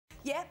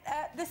Yeah,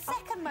 the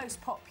second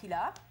most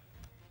popular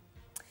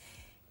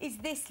is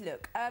this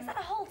look. Is that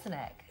a halter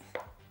neck?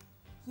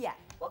 Yeah.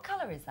 What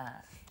colour is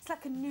that? It's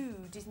like a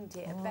nude, isn't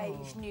it? A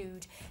beige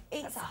nude.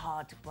 That's a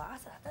hard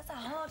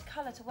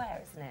colour to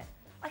wear, isn't it?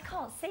 I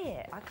can't see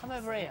it. Come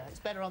over here. It's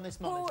better on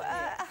this monitor.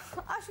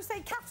 Well, I should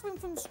say Catherine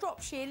from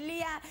Shropshire,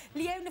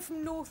 Leona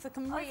from Norfolk,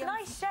 and Ria. It's a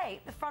nice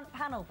shape, the front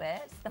panel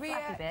bit, the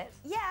flappy bit.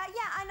 Yeah,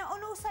 and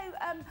also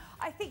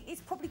I think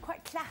it's probably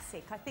quite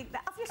classic. I think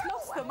that I've just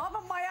lost them. I'm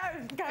on my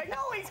own going,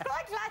 oh, it's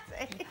quite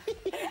classic.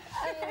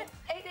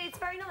 It's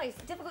very nice.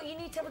 Difficult. You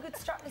need to have a good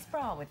strapless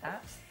bra with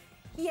that.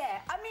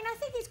 Yeah, I mean, I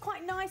think it's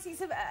quite nice.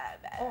 It's a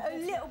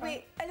little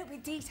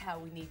bit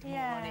detail we need more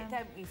on it,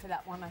 don't we, for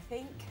that one, I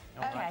think.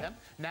 All right, then.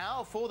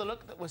 Now, for the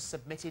look that was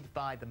submitted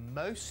by the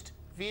most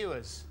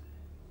viewers.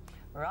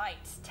 Right,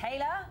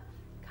 Taylor,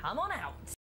 come on out.